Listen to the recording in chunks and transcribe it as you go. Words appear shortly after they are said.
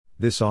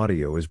This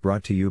audio is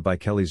brought to you by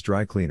Kelly's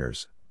Dry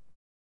Cleaners.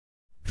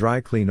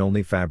 Dry clean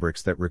only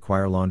fabrics that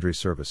require laundry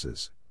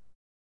services.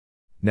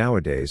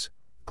 Nowadays,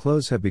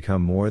 clothes have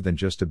become more than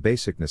just a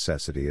basic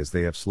necessity, as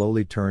they have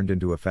slowly turned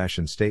into a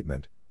fashion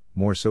statement,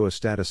 more so a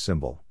status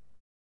symbol.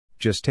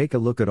 Just take a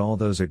look at all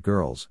those it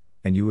girls,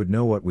 and you would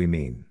know what we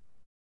mean.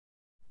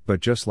 But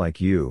just like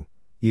you,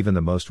 even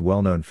the most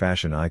well-known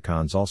fashion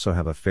icons also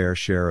have a fair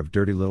share of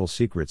dirty little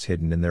secrets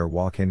hidden in their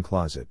walk-in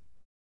closet.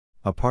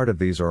 A part of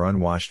these are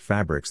unwashed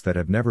fabrics that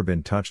have never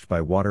been touched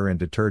by water and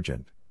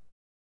detergent.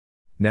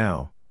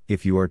 Now,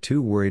 if you are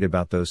too worried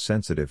about those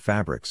sensitive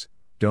fabrics,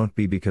 don't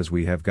be, because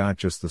we have got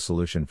just the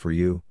solution for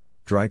you: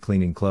 dry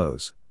cleaning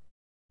clothes.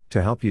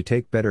 To help you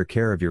take better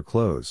care of your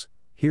clothes,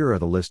 here are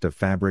the list of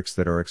fabrics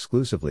that are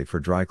exclusively for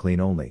dry clean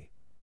only.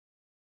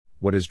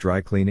 What is dry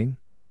cleaning?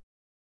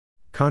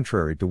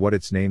 Contrary to what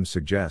its name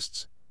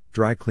suggests,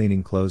 dry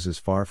cleaning clothes is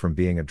far from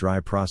being a dry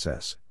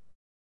process.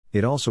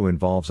 It also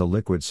involves a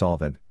liquid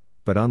solvent,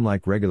 but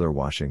unlike regular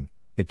washing,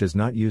 it does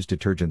not use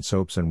detergent,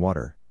 soaps and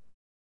water.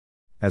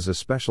 As a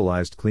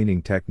specialized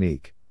cleaning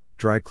technique,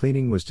 dry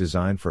cleaning was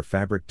designed for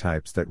fabric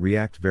types that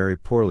react very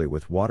poorly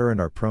with water and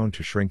are prone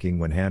to shrinking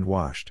when hand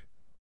washed.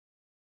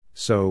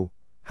 So,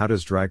 how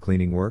does dry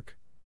cleaning work?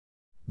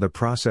 The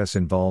process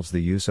involves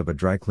the use of a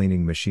dry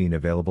cleaning machine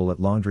available at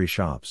laundry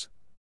shops.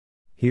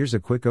 Here's a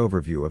quick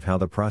overview of how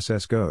the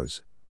process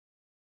goes.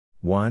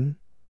 1.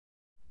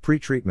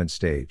 Pre-treatment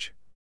stage.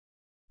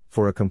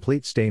 For a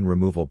complete stain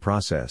removal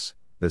process,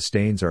 the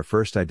stains are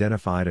first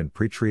identified and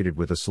pre-treated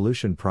with a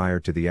solution prior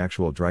to the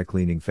actual dry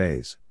cleaning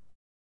phase.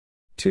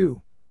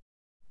 2.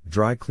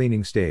 Dry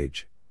cleaning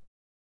stage.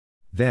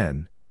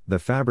 Then, the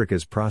fabric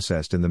is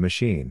processed in the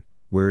machine,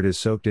 where it is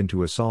soaked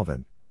into a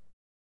solvent.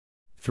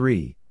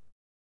 3.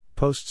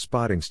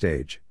 Post-spotting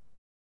stage.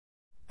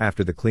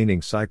 After the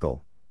cleaning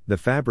cycle, the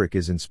fabric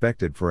is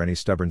inspected for any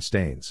stubborn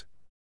stains.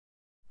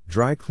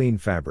 Dry clean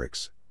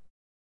fabrics.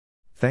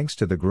 Thanks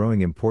to the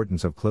growing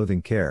importance of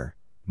clothing care,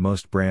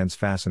 most brands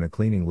fasten a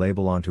cleaning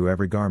label onto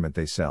every garment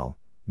they sell,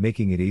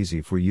 making it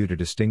easy for you to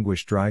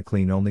distinguish dry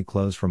clean only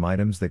clothes from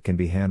items that can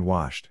be hand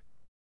washed.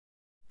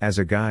 As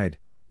a guide,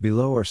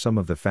 below are some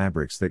of the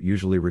fabrics that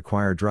usually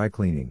require dry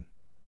cleaning.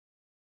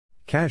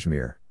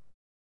 Cashmere.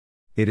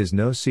 It is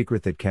no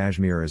secret that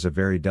cashmere is a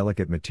very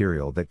delicate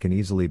material that can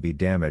easily be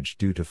damaged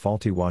due to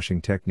faulty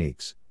washing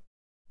techniques.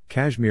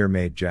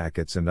 Cashmere-made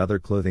jackets and other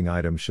clothing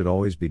items should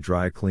always be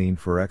dry cleaned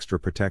for extra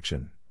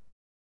protection.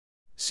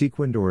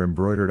 Sequined or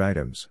embroidered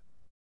items.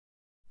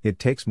 It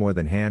takes more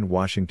than hand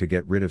washing to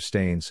get rid of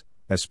stains,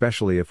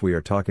 especially if we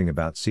are talking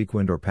about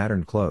sequined or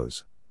patterned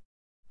clothes.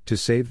 To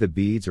save the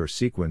beads or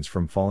sequins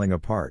from falling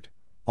apart,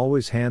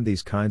 always hand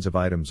these kinds of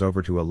items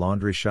over to a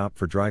laundry shop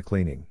for dry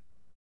cleaning.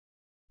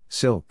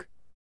 Silk.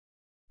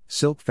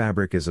 Silk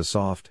fabric is a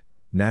soft,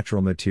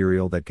 natural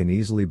material that can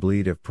easily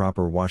bleed if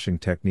proper washing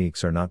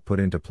techniques are not put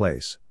into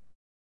place.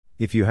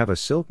 If you have a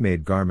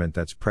silk-made garment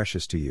that's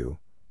precious to you,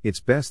 it's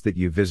best that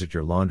you visit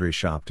your laundry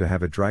shop to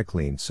have it dry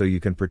cleaned so you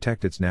can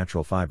protect its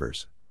natural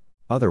fibers.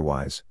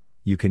 Otherwise,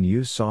 you can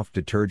use soft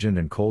detergent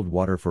and cold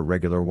water for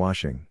regular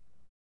washing.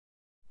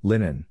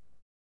 Linen.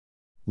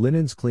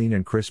 Linen's clean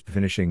and crisp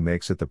finishing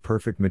makes it the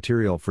perfect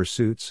material for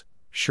suits,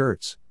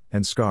 shirts,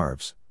 and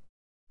scarves.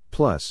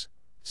 Plus,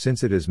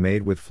 since it is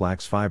made with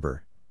flax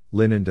fiber,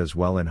 linen does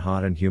well in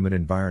hot and humid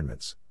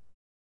environments.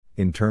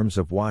 In terms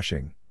of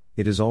washing,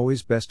 it is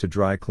always best to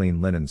dry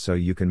clean linen so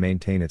you can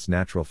maintain its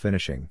natural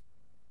finishing,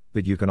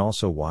 but you can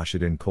also wash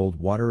it in cold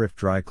water if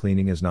dry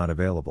cleaning is not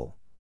available.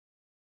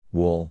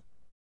 Wool.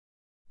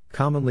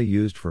 Commonly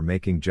used for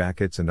making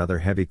jackets and other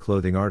heavy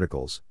clothing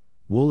articles,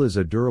 wool is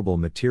a durable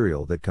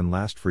material that can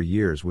last for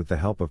years with the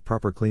help of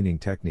proper cleaning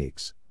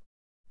techniques.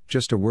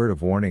 Just a word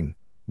of warning,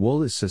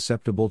 wool is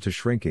susceptible to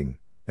shrinking,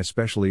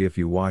 especially if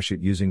you wash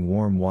it using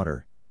warm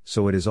water,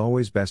 so it is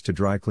always best to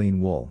dry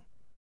clean wool.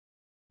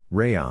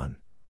 Rayon.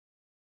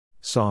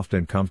 Soft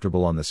and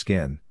comfortable on the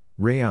skin,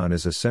 rayon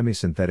is a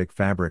semi-synthetic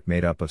fabric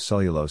made up of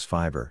cellulose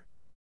fiber.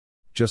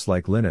 Just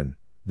like linen,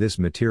 this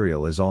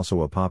material is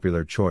also a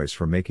popular choice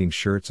for making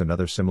shirts and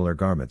other similar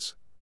garments.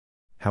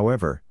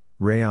 However,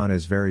 rayon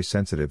is very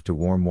sensitive to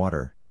warm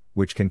water,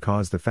 which can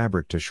cause the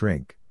fabric to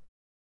shrink.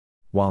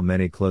 While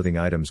many clothing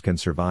items can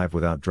survive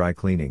without dry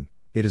cleaning,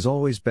 it is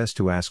always best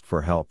to ask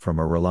for help from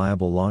a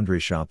reliable laundry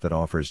shop that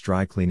offers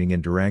dry cleaning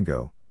in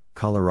Durango,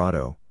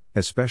 Colorado,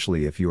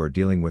 especially if you are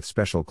dealing with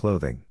special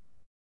clothing.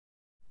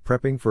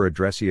 Prepping for a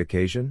dressy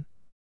occasion?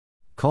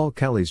 Call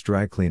Kelly's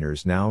Dry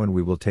Cleaners now and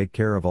we will take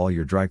care of all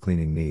your dry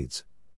cleaning needs.